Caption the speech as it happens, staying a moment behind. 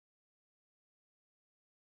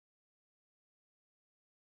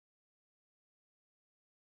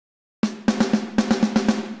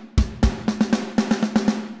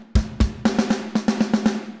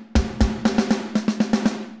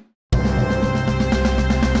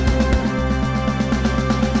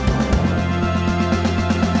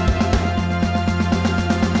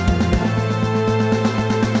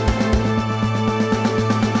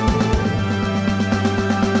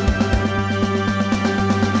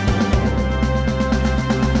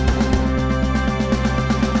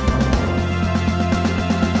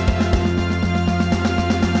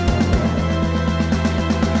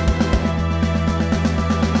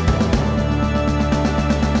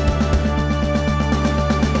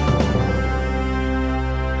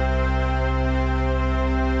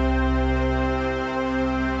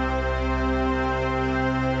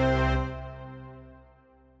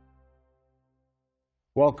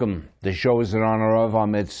welcome. The show is in honor of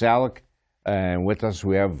Ahmed Salek, and with us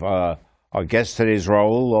we have our guest today is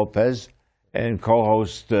Raul Lopez, and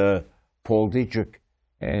co-host Paul Dietrich,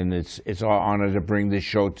 and it's our honor to bring this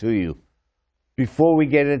show to you. Before we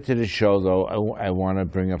get into the show, though, I want to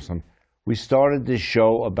bring up some. We started this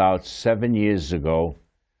show about 7 years ago.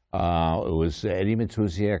 It was Eddie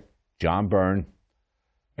Matusiak, John Byrne,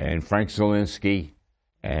 and Frank Zielinski,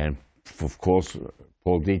 and of course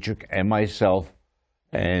Paul Dietrich and myself.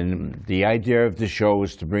 And the idea of the show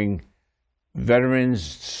was to bring veterans'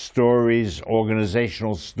 stories,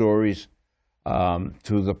 organizational stories to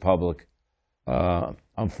the public.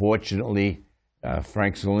 Unfortunately,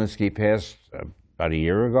 Frank Zielinski passed about a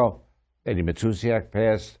year ago. Eddie Matusiak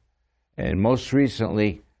passed. And most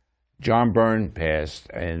recently, John Byrne passed.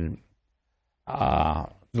 And it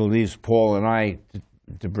leaves Paul and I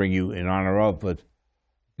to bring you in honor of. But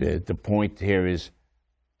the point here is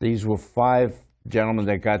these were 5 gentlemen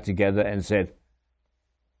that got together and said,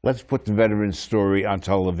 let's put the veteran's story on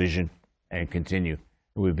television and continue.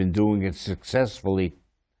 And we've been doing it successfully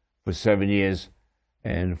for 7 years.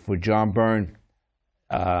 And for John Byrne,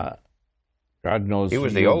 God knows he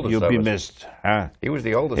was the oldest you'll of be us. missed. Huh? He was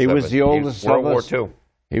the oldest. He of was us. the oldest World of us. War II.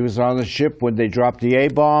 He was on the ship when they dropped the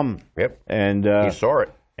A-bomb. Yep. And he saw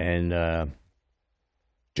it. And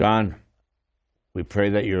John, we pray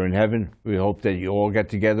that you're in heaven. We hope that you all get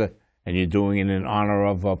together and you're doing it in honor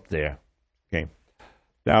of up there. Okay.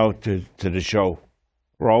 Now to the show.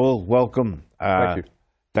 Raul, welcome. Thank you.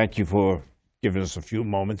 Thank you for giving us a few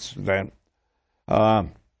moments of that.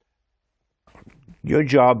 Your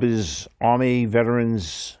job is Army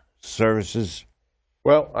Veterans Services.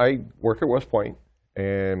 Well, I work at West Point,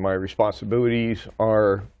 and my responsibilities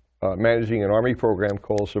are managing an Army program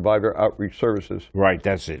called Survivor Outreach Services. Right,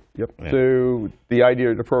 that's it. Yep. Yeah. So the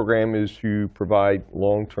idea of the program is to provide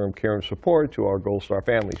long-term care and support to our Gold Star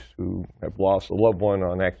families who have lost a loved one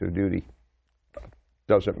on active duty.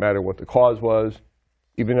 Doesn't matter what the cause was.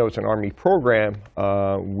 Even though it's an Army program,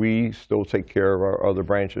 we still take care of our other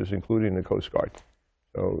branches, including the Coast Guard.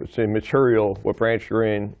 So it's immaterial what branch you're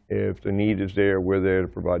in. If the need is there, we're there to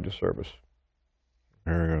provide the service.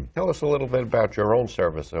 Tell us a little bit about your own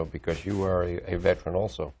service, though, because you are a veteran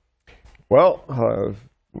also. Well,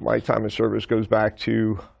 my time in service goes back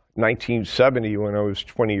to 1970 when I was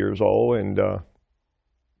 20 years old, and I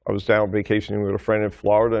was down vacationing with a friend in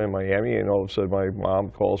Florida and Miami, and all of a sudden my mom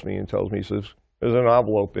calls me and tells me, says, there's an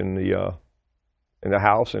envelope in the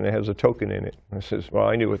house and it has a token in it. I says, well,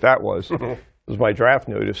 I knew what that was. It was my draft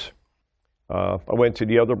notice. I went to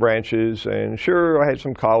the other branches, and sure, I had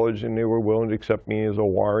some college, and they were willing to accept me as a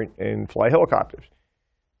warrant and fly helicopters.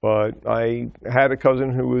 But I had a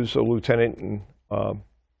cousin who was a lieutenant in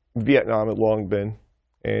Vietnam, had long been,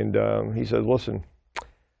 and he said, listen,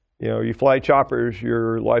 you know, you fly choppers,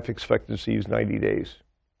 your life expectancy is 90 days,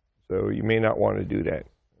 so you may not want to do that.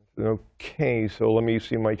 I said, okay, so let me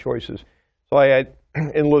see my choices. So I had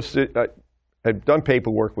enlisted, had done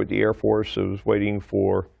paperwork with the Air Force. I was waiting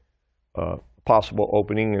for possible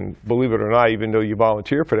opening, and believe it or not, even though you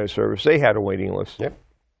volunteer for that service, they had a waiting list. Yep.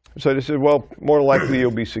 So they said, well, more than likely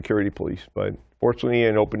you'll be security police. But fortunately,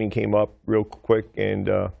 an opening came up real quick, and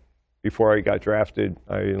before I got drafted,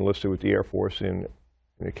 I enlisted with the Air Force in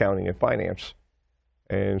accounting and finance.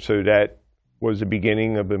 And so that was the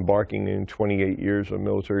beginning of embarking in 28 years of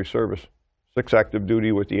military service. 6 active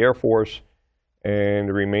duty with the Air Force, and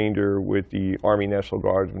the remainder with the Army National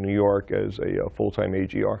Guard of New York as a full-time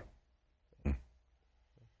AGR.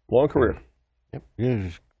 Long career. Yep.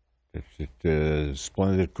 Yes, it's a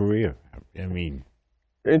splendid career. I mean,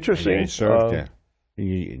 interesting. You served there.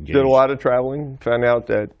 Did a lot of traveling. Found out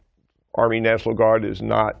that Army National Guard is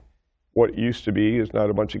not what it used to be. It's not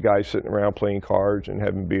a bunch of guys sitting around playing cards and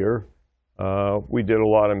having beer. We did a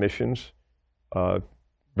lot of missions.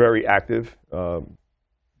 Very active.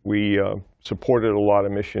 We supported a lot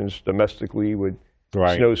of missions domestically with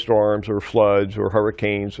snowstorms or floods or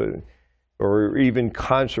hurricanes, or even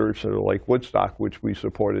concerts like Woodstock, which we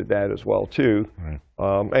supported that as well too. Right.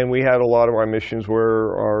 And we had a lot of our missions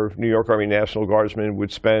where our New York Army National Guardsmen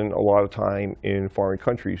would spend a lot of time in foreign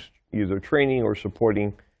countries, either training or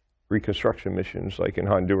supporting reconstruction missions, like in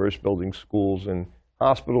Honduras, building schools and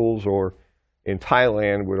hospitals, or in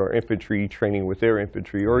Thailand with our infantry, training with their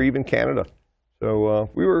infantry, or even Canada. So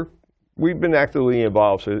we've been actively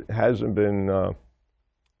involved, so it hasn't been,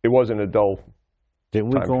 it wasn't a dull Did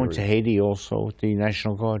we go into Haiti also with the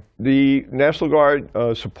National Guard? The National Guard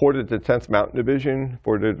supported the 10th Mountain Division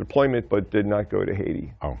for their deployment, but did not go to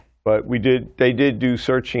Haiti. Oh. But they did do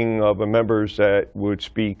searching of the members that would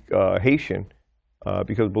speak Haitian,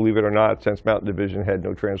 because believe it or not, 10th Mountain Division had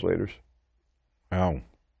no translators. Oh.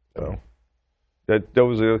 So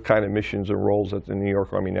those are the kind of missions and roles that the New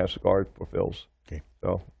York Army National Guard fulfills. Okay.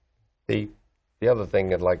 So The other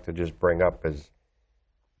thing I'd like to just bring up is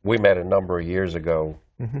we met a number of years ago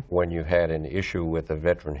when you had an issue with a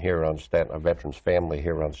veteran here on a veteran's family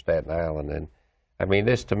here on Staten Island. And I mean,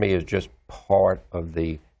 this to me is just part of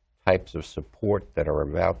the types of support that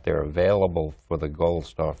are out there available for the Gold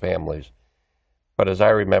Star families. But as I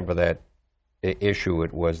remember that issue,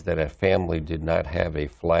 it was that a family did not have a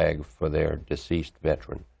flag for their deceased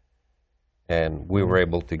veteran. And we were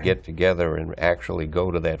able to get together and actually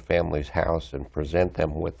go to that family's house and present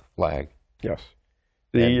them with the flag. yes.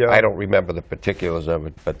 I don't remember the particulars of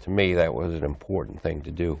it, but to me that was an important thing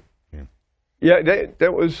to do. Yeah,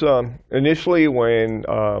 that was initially when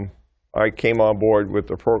I came on board with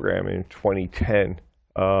the program in 2010.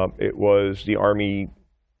 It was the Army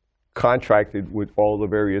contracted with all the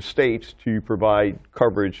various states to provide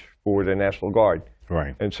coverage for the National Guard.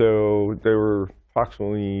 Right. And so there were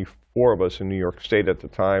approximately 4 of us in New York State at the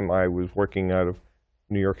time. I was working out of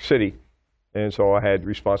New York City. And so I had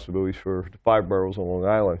responsibilities for the 5 boroughs on Long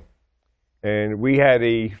Island. And we had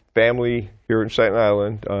a family here in Staten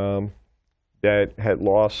Island that had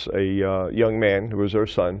lost a young man who was their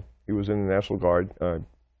son. He was in the National Guard.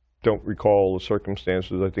 Don't recall the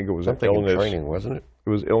circumstances. I think it was an illness. In training, wasn't it? It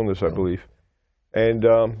was illness, I believe. And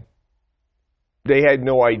they had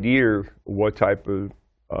no idea what type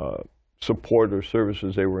of support or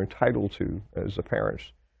services they were entitled to as the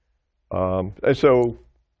parents. And so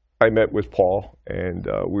I met with Paul, and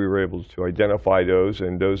we were able to identify those,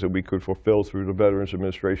 and those that we could fulfill through the Veterans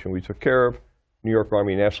Administration we took care of. New York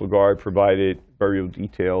Army National Guard provided burial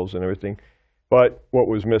details and everything. But what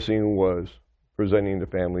was missing was presenting the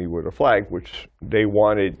family with a flag, which they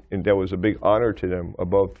wanted, and that was a big honor to them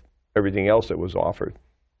above everything else that was offered.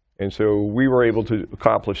 And so we were able to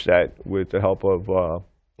accomplish that with the help of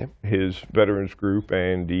his veterans group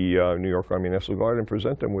and the New York Army National Guard, and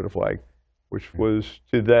present them with a flag, which was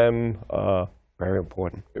to them very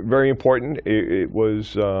important. Very important. It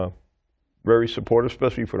was very supportive,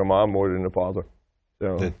 especially for the mom more than the father.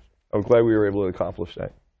 So I'm glad we were able to accomplish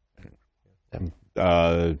that.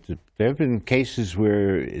 There have been cases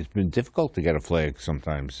where it's been difficult to get a flag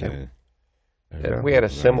sometimes. We had a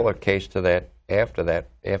similar case to that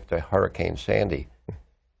after Hurricane Sandy.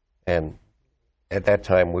 And at that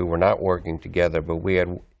time we were not working together, but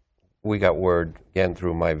we got word, again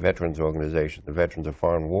through my veterans organization, the Veterans of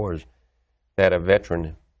Foreign Wars, that a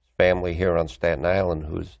veteran family here on Staten Island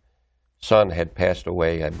whose son had passed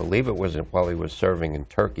away, I believe it was while he was serving in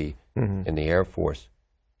Turkey in the Air Force,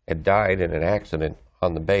 had died in an accident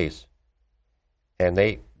on the base. And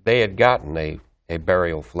they had gotten a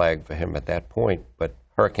burial flag for him at that point, but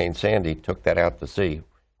Hurricane Sandy took that out to sea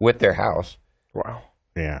with their house. Wow.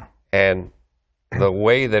 Yeah. And the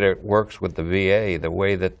way that it works with the VA, the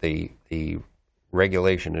way that the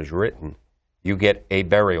regulation is written, you get a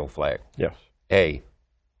burial flag. Yes.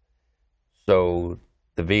 So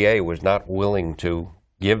the VA was not willing to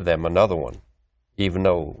give them another one, even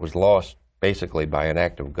though it was lost basically by an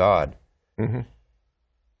act of God.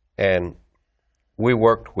 And we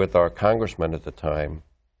worked with our congressman at the time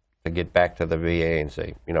to get back to the VA and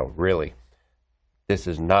say, really, this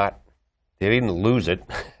is not, they didn't lose it.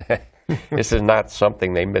 This is not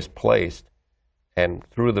something they misplaced. And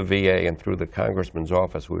through the VA and through the congressman's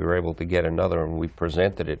office, we were able to get another, and we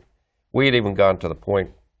presented it. We had even gone to the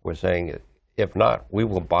point where saying, if not, we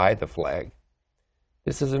will buy the flag.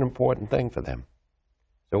 This is an important thing for them.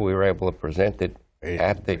 So we were able to present it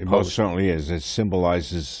at the post. It most certainly is. It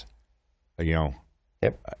symbolizes,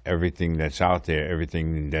 everything that's out there,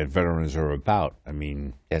 everything that veterans are about. I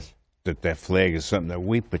mean, yes, that flag is something that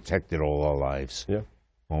we protected all our lives. Yeah.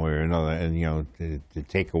 One way or another, and to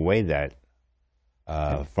take away that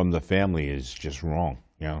from the family is just wrong.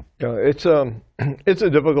 Yeah, it's a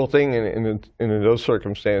difficult thing, and in those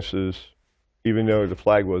circumstances, even though the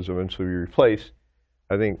flag was eventually replaced,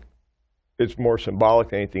 I think it's more symbolic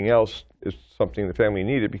than anything else. It's something the family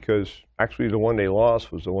needed, because actually the one they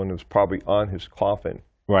lost was the one that was probably on his coffin,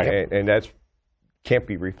 right? And that's can't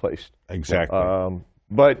be replaced. Exactly.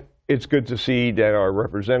 But it's good to see that our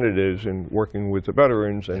representatives, in working with the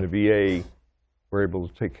veterans and the VA, were able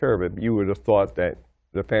to take care of it. You would have thought that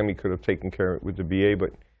the family could have taken care of it with the VA,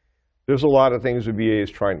 but there's a lot of things the VA is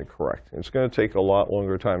trying to correct. It's going to take a lot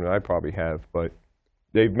longer time than I probably have, but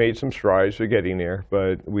they've made some strides for getting there.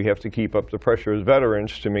 But we have to keep up the pressure as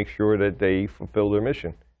veterans to make sure that they fulfill their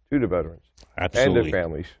mission to the veterans and their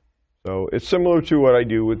families. So it's similar to what I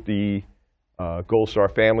do with the Gold Star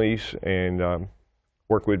families and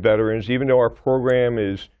work with veterans. Even though our program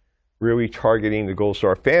is really targeting the Gold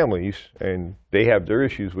Star families, and they have their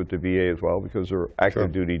issues with the VA as well because they're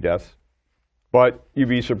active duty deaths. But you'd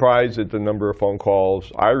be surprised at the number of phone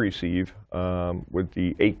calls I receive with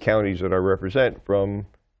the 8 counties that I represent from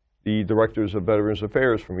the directors of Veterans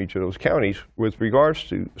Affairs from each of those counties with regards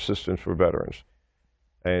to assistance for veterans.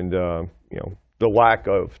 And you know, the lack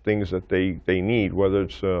of things that they need, whether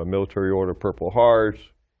it's Military Order Purple Hearts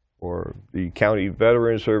or the County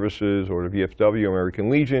Veteran Services or the VFW, American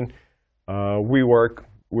Legion. We work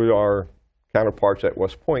with our counterparts at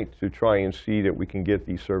West Point to try and see that we can get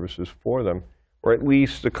these services for them, or at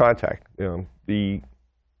least the contact. You know, the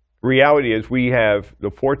reality is we have the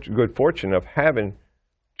good fortune of having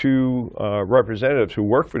 2 representatives who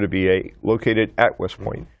work for the VA located at West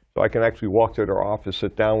Point. So I can actually walk to their office,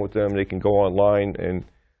 sit down with them. They can go online and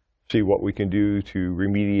see what we can do to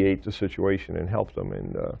remediate the situation and help them.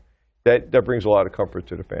 And that brings a lot of comfort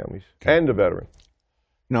to the families and the veteran.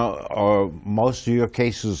 Now, are most of your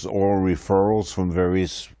cases all referrals from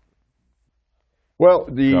various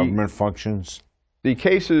government functions? The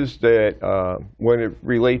cases that, when it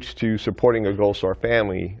relates to supporting a Gold Star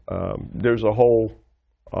family, there's a whole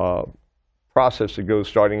process that goes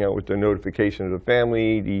starting out with the notification of the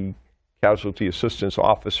family, the casualty assistance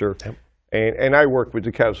officer, and I work with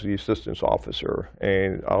the casualty assistance officer,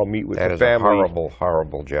 and I'll meet with the family. That is a horrible,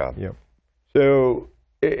 horrible job. Yeah. So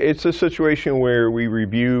it's a situation where we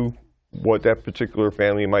review what that particular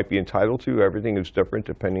family might be entitled to. Everything is different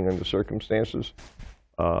depending on the circumstances.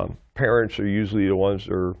 Parents are usually the ones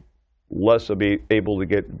that are less able to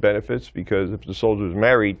get benefits because if the soldier is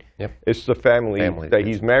married, it's the family that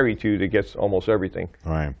he's married to that gets almost everything.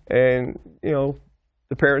 Right. And, you know,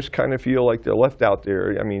 the parents kind of feel like they're left out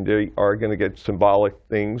there. I mean, they are going to get symbolic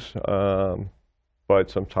things, but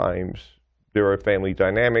sometimes there are family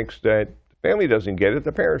dynamics that the family doesn't get it,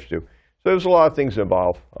 the parents do. So there's a lot of things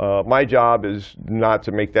involved. My job is not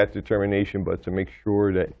to make that determination, but to make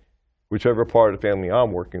sure that whichever part of the family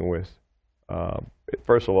I'm working with,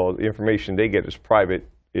 first of all, the information they get is private.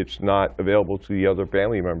 It's not available to the other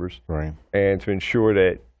family members. Right. And to ensure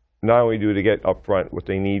that not only do they get upfront what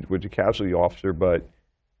they need with the casualty officer, but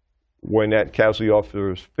when that casualty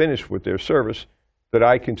officer is finished with their service, that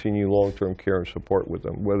I continue long-term care and support with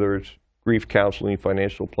them, whether it's grief counseling,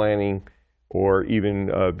 financial planning, or even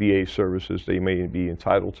VA services they may be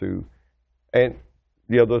entitled to. And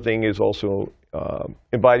the other thing is also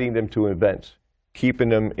inviting them to events, keeping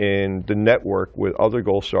them in the network with other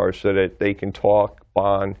Gold Stars so that they can talk,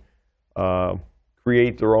 bond,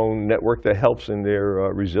 create their own network that helps in their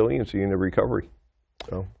resiliency and their recovery.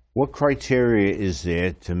 So, what criteria is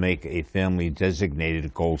there to make a family designated a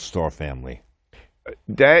Gold Star family?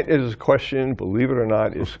 That is a question, believe it or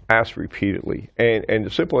not, is asked repeatedly. And the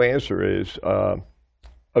simple answer is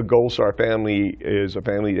a Gold Star family is a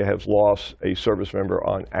family that has lost a service member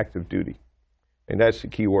on active duty. And that's the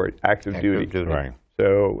key word, active duty. Right.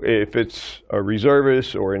 So if it's a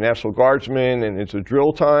reservist or a National Guardsman and it's a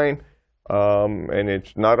drill time and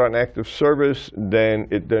it's not on active service, then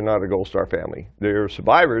they're not a Gold Star family. They're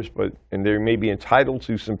survivors, and they may be entitled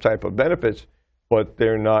to some type of benefits, but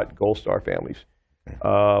they're not Gold Star families.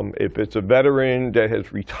 If it's a veteran that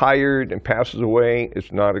has retired and passes away,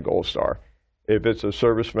 it's not a Gold Star. If it's a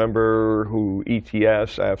service member who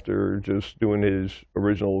ETS after just doing his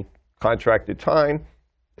original contracted time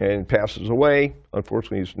and passes away,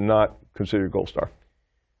 unfortunately, he's not considered Gold Star.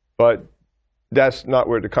 But that's not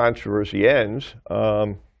where the controversy ends.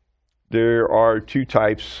 There are 2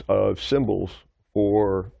 types of symbols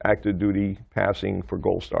for active duty passing for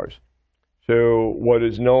Gold Stars. So what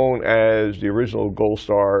is known as the original Gold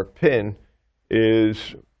Star pin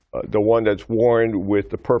is the one that's worn with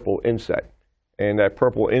the purple inset. And that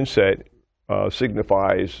purple inset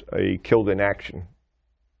signifies a killed in action.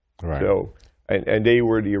 Right. So, and they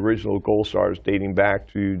were the original Gold Stars dating back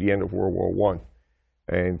to the end of World War I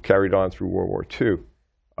and carried on through World War II.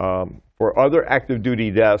 For other active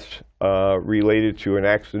duty deaths related to an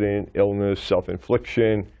accident, illness,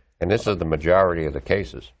 self-infliction. And this is the majority of the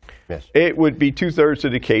cases. Yes. It would be 2/3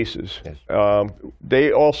 of the cases. Yes.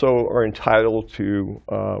 They also are entitled to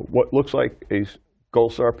what looks like a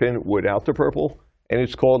Gold Star pin without the purple, and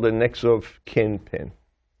it's called the next of kin pin.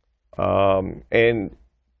 And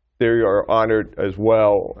they are honored as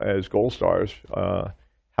well as Gold Stars.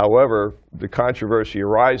 However, the controversy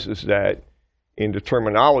arises that in the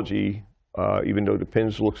terminology, even though the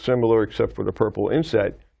pins look similar except for the purple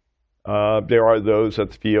inset, there are those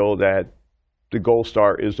that feel that the Gold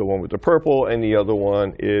Star is the one with the purple and the other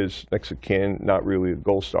one is next of kin, not really a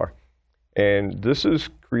Gold Star. And this has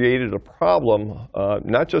created a problem,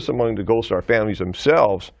 not just among the Gold Star families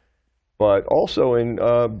themselves, but also in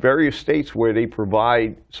various states where they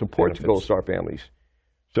provide support to Gold Star families.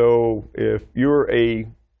 So if you're a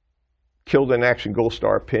Killed in Action Gold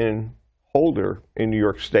Star pin holder in New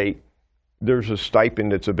York State, there's a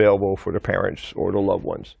stipend that's available for the parents or the loved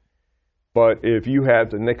ones. But if you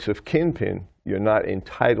have the next of kin pin, you're not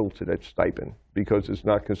entitled to that stipend because it's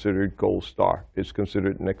not considered Gold Star. It's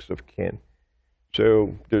considered next of kin.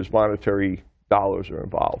 So there's monetary dollars are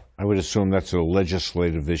involved. I would assume that's a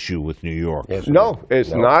legislative issue with New York. Yes, No,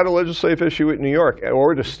 it's not a legislative issue with New York,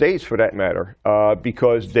 or the states for that matter,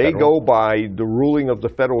 because they go by the ruling of the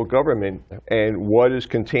federal government and what is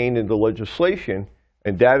contained in the legislation,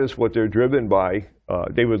 and that is what they're driven by.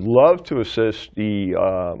 They would love to assist the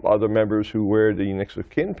other members who wear the next of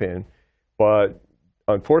kin pin, but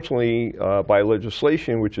unfortunately, by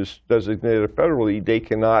legislation, which is designated federally, they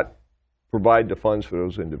cannot provide the funds for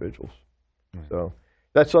those individuals. So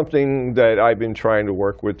that's something that I've been trying to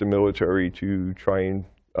work with the military to try and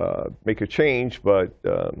make a change, but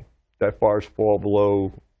that far fall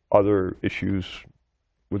below other issues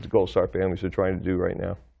with the Gold Star families are trying to do right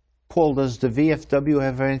now. Paul, does the VFW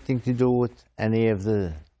have anything to do with any of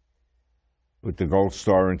the Gold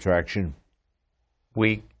Star interaction?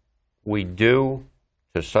 We do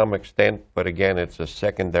to some extent, but again, it's a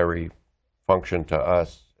secondary function to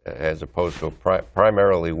us as opposed to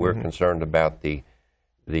primarily we're concerned about the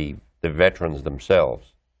veterans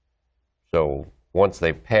themselves. So once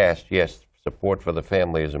they've passed, yes, support for the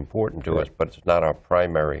family is important to us, but it's not our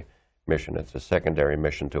primary mission. It's a secondary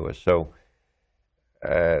mission to us. So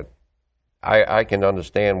I can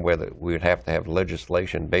understand whether we would have to have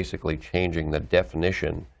legislation basically changing the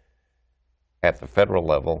definition at the federal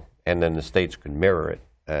level, and then the states could mirror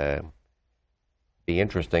it. Be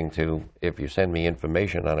interesting to, if you send me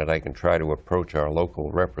information on it, I can try to approach our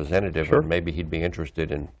local representative, Sure. and maybe he'd be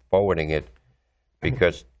interested in forwarding it,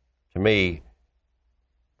 because to me,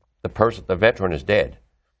 the veteran is dead.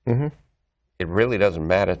 It really doesn't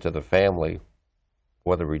matter to the family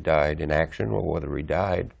whether he died in action or whether he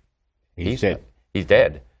died. He's dead. He's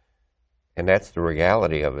dead, and that's the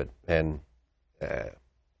reality of it. And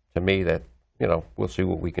to me, that we'll see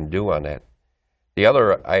what we can do on that. The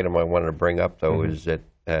other item I wanted to bring up, though, is that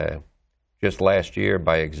just last year,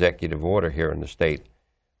 by executive order here in the state,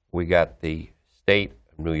 we got the state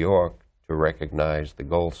of New York to recognize the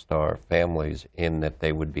Gold Star families in that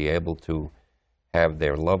they would be able to have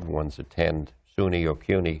their loved ones attend SUNY or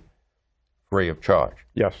CUNY free of charge.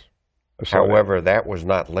 Yes. However, that was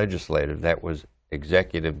not legislative. That was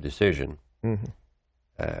executive decision.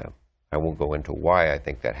 I won't go into why I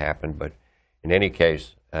think that happened, but in any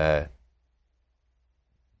case,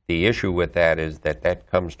 the issue with that is that that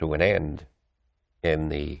comes to an end in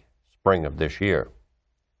the spring of this year,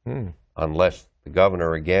 unless the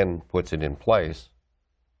governor again puts it in place,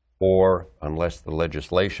 or unless the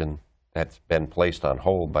legislation that's been placed on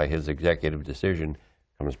hold by his executive decision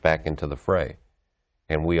comes back into the fray.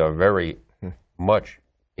 And we are very much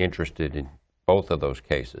interested in both of those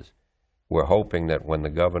cases. We're hoping that when the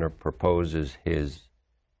governor proposes his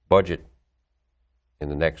budget in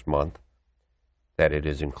the next month, that it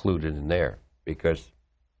is included in there, because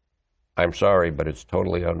I'm sorry, but it's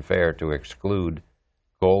totally unfair to exclude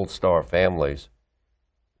Gold Star families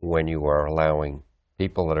when you are allowing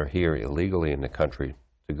people that are here illegally in the country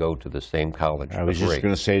to go to the same college. I was just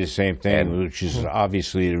going to say the same thing, which is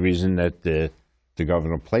obviously the reason that the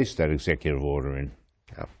governor placed that executive order in.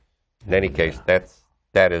 In any case,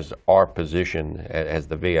 that is our position as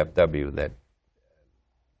the VFW, that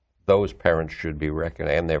those parents should be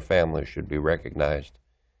recognized and their families should be recognized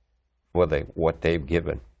for what they've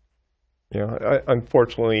given. Yeah,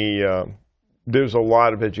 unfortunately, there's a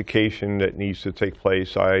lot of education that needs to take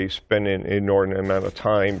place. I spend an inordinate amount of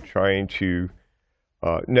time trying to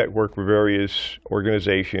network with various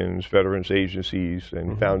organizations, veterans agencies,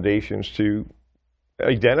 and foundations to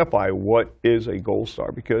identify what is a Gold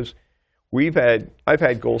Star, because I've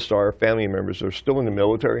had Gold Star family members that are still in the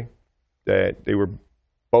military, that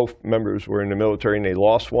both members were in the military and they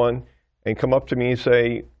lost one, and come up to me and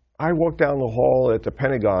say, I walked down the hall at the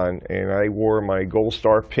Pentagon and I wore my Gold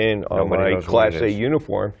Star pin on my Class A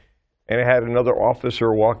uniform, and I had another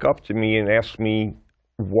officer walk up to me and ask me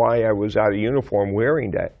why I was out of uniform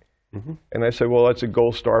wearing that. And I said, well, that's a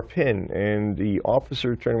Gold Star pin. And the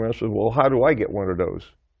officer turned around and said, well, how do I get one of those?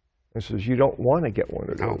 And says, you don't want to get one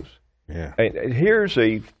of those. Yeah. And here's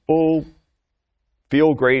a full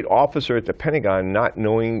field-grade officer at the Pentagon not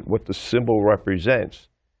knowing what the symbol represents,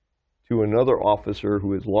 to another officer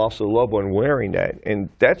who has lost a loved one wearing that. And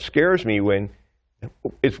that scares me. When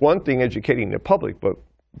it's one thing educating the public, but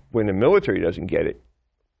when the military doesn't get it,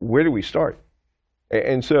 where do we start?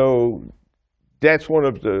 And so that's one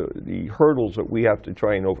of the hurdles that we have to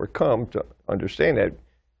try and overcome to understand that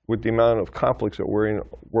with the amount of conflicts that we're in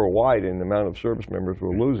worldwide and the amount of service members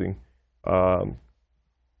we're losing.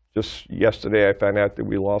 Just yesterday, I found out that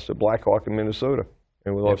we lost a Black Hawk in Minnesota,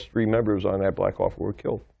 and we lost 3 members on that Black Hawk who were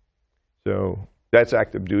killed. So that's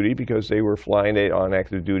active duty because they were flying it on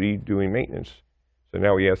active duty doing maintenance. So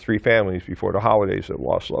now we have 3 families before the holidays that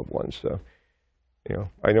lost loved ones. So, you know,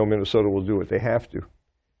 I know Minnesota will do what they have to.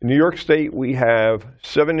 In New York State, we have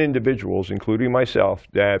 7 individuals, including myself,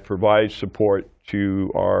 that provide support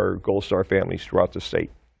to our Gold Star families throughout the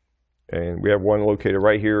state. And we have one located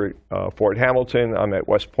right here at Fort Hamilton. I'm at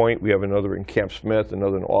West Point. We have another in Camp Smith,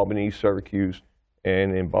 another in Albany, Syracuse,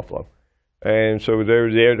 and in Buffalo. And so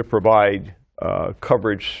they're there to provide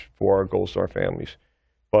coverage for our Gold Star families.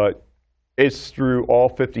 But it's through all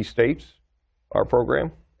 50 states, our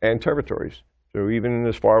program, and territories. So even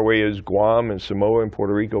as far away as Guam and Samoa and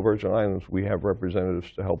Puerto Rico, Virgin Islands, we have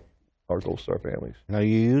representatives to help our Gold Star families. Now,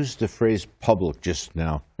 you used the phrase public just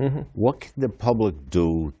now. Mm-hmm. What can the public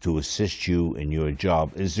do to assist you in your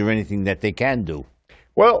job? Is there anything that they can do?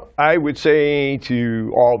 Well, I would say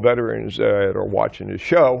to all veterans that are watching this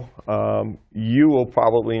show, you will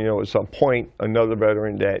probably know at some point another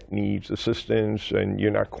veteran that needs assistance and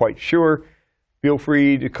you're not quite sure. Feel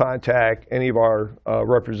free to contact any of our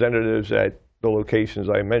representatives at the locations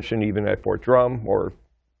I mentioned, even at Fort Drum or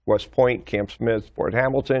West Point, Camp Smith, Fort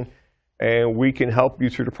Hamilton, and we can help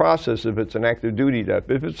you through the process if it's an active duty death.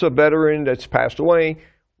 If it's a veteran that's passed away,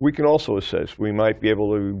 we can also assist. We might be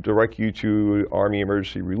able to direct you to Army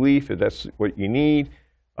Emergency Relief if that's what you need.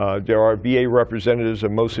 There are VA representatives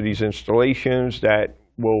of most of these installations that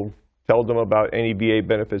will tell them about any VA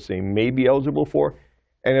benefits they may be eligible for.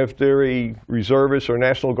 And if they're a reservist or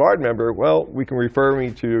National Guard member, well, we can refer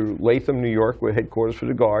me to Latham, New York, with headquarters for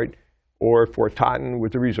the Guard, or Fort Totten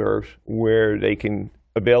with the reserves, where they can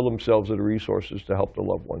avail themselves of the resources to help the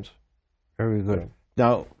loved ones. Very good.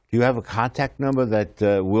 Now, do you have a contact number that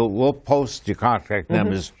we'll post your contact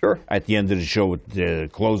numbers at the end of the show with the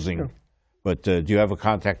closing? Sure. But do you have a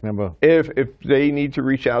contact number? If they need to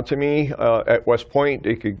reach out to me at West Point,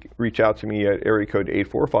 they could reach out to me at area code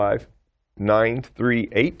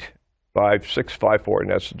 845-938-5654, and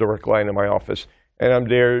that's the direct line in my office. And I'm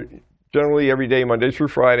there generally every day, Monday through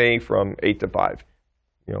Friday, from 8 to 5.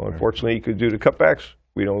 You know, unfortunately, you could do the cutbacks.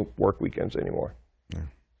 We don't work weekends anymore. Yeah.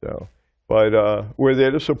 So, but we're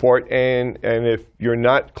there to support. And if you're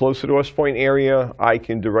not close to the West Point area, I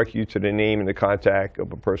can direct you to the name and the contact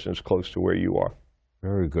of a person who's close to where you are.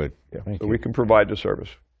 Very good. Yeah. So we can provide the service.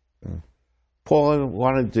 Yeah. Paul, I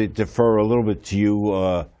wanted to defer a little bit to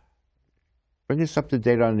you. Bring us up to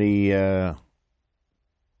date on the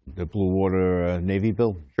Blue Water Navy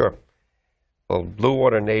bill. Sure. Well, Blue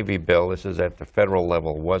Water Navy bill, this is at the federal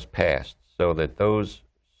level, was passed so that those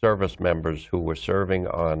service members who were serving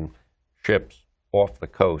on ships off the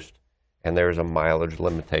coast, and there's a mileage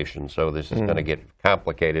limitation, so this is going to get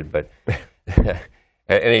complicated, but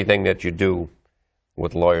anything that you do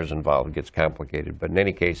with lawyers involved gets complicated. But in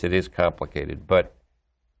any case, it is complicated. But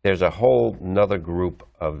there's a whole nother group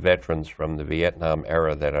of veterans from the Vietnam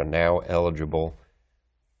era that are now eligible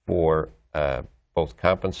for both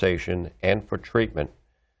compensation and for treatment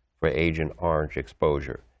for Agent Orange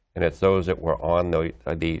exposure. And it's those that were on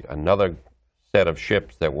another set of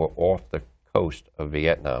ships that were off the coast of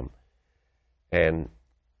Vietnam. And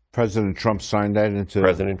President Trump signed that into...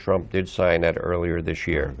 President Trump did sign that earlier this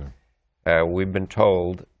year. Okay. We've been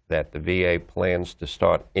told that the VA plans to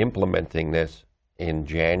start implementing this in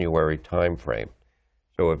January timeframe.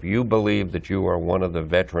 So if you believe that you are one of the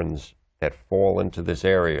veterans that fall into this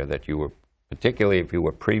area, that you were, particularly if you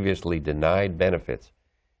were previously denied benefits,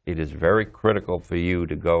 it is very critical for you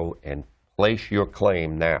to go and place your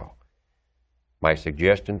claim now. My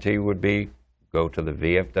suggestion to you would be go to the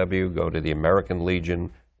VFW, go to the American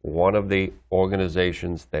Legion, one of the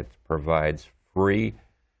organizations that provides free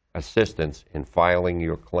assistance in filing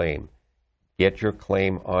your claim. Get your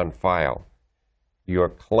claim on file. Your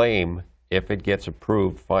claim, if it gets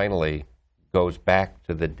approved finally, goes back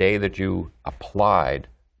to the day that you applied,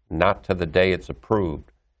 not to the day it's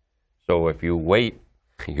approved. So if you wait,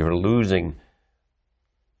 you're losing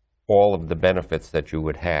all of the benefits that you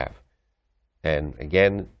would have. And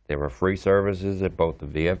again, there are free services at both the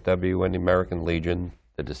VFW and the American Legion.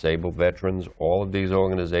 The disabled veterans, all of these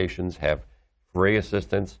organizations have free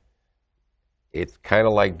assistance. It's kind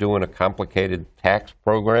of like doing a complicated tax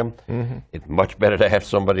program. Mm-hmm. It's much better to have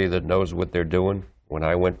somebody that knows what they're doing. When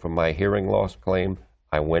I went for my hearing loss claim,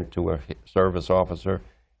 I went to a service officer,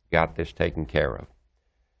 got this taken care of.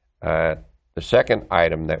 The second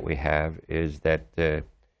item that we have is that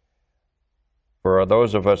For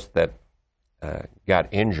those of us that got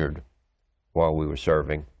injured while we were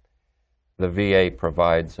serving, the VA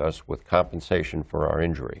provides us with compensation for our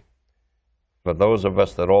injury. For those of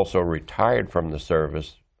us that also retired from the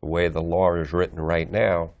service, the way the law is written right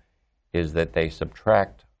now is that they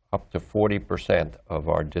subtract up to 40% of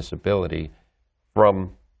our disability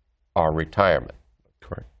from our retirement.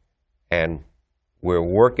 Correct. And we're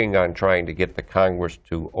working on trying to get the Congress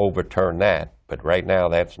to overturn that, but right now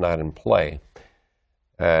that's not in play.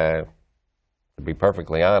 To be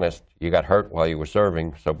perfectly honest, you got hurt while you were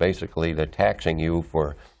serving, so basically they're taxing you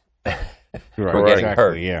for, for getting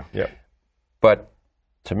hurt. Yeah. But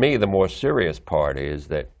to me, the more serious part is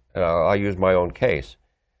that, I'll use my own case.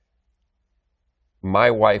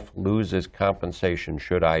 My wife loses compensation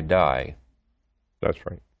should I die. That's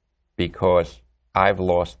right. Because I've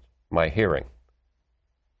lost my hearing.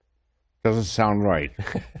 Doesn't sound right.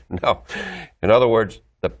 No. In other words,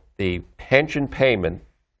 the pension payment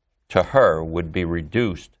to her would be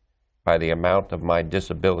reduced by the amount of my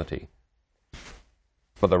disability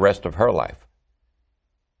for the rest of her life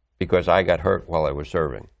because I got hurt while I was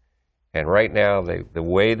serving. And right now, the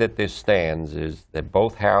way that this stands is that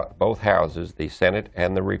both houses, the Senate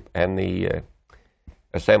and the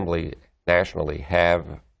Assembly nationally,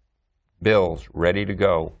 have bills ready to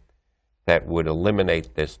go that would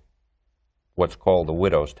eliminate this, what's called the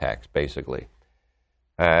widow's tax, basically.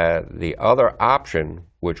 The other option,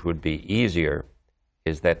 which would be easier,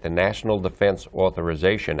 is that the National Defense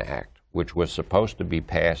Authorization Act, which was supposed to be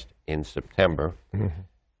passed in September,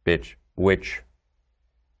 which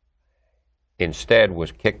instead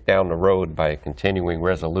was kicked down the road by a continuing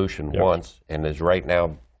resolution once and is right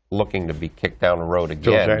now looking to be kicked down the road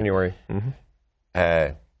again. Till January.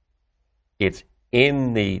 It's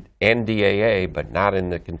in the NDAA, but not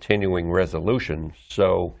in the continuing resolution.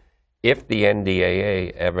 So if the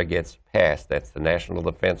NDAA ever gets passed, that's the National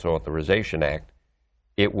Defense Authorization Act,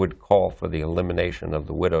 it would call for the elimination of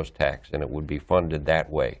the widow's tax, and it would be funded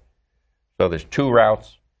that way. So there's two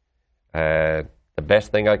routes. The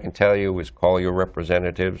best thing I can tell you is call your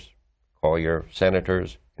representatives, call your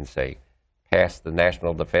senators, and say, pass the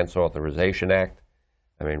National Defense Authorization Act.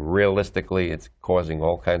 I mean, realistically, it's causing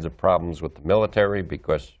all kinds of problems with the military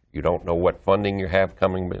because you don't know what funding you have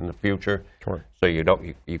coming in the future. Sure. So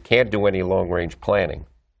you can't do any long-range planning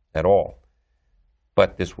at all.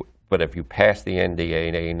 But if you pass the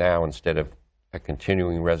NDAA now instead of a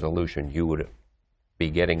continuing resolution, you would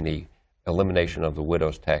be getting the elimination of the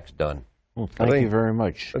widow's tax done. Well, thank you very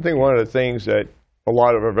much. I think one of the things that a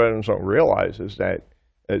lot of our veterans don't realize is that,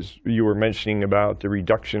 as you were mentioning about the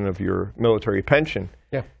reduction of your military pension,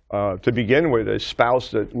 to begin with, a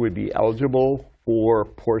spouse that would be eligible for a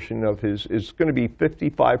portion of his is going to be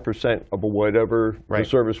 55% of whatever the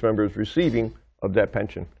service member is receiving of that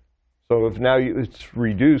pension. So if now it's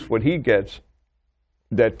reduced, what he gets,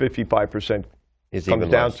 that 55% comes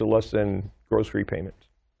down to less than gross repayments.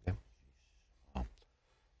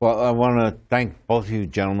 Well, I want to thank both of you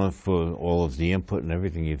gentlemen for all of the input and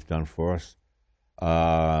everything you've done for us.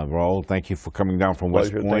 Raul, thank you for coming down from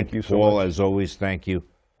West Point. Thank you so Paul, much. as always, thank you.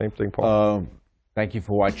 Same thing, Paul. Thank you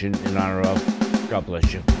for watching In Honor of. God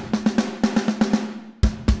bless you.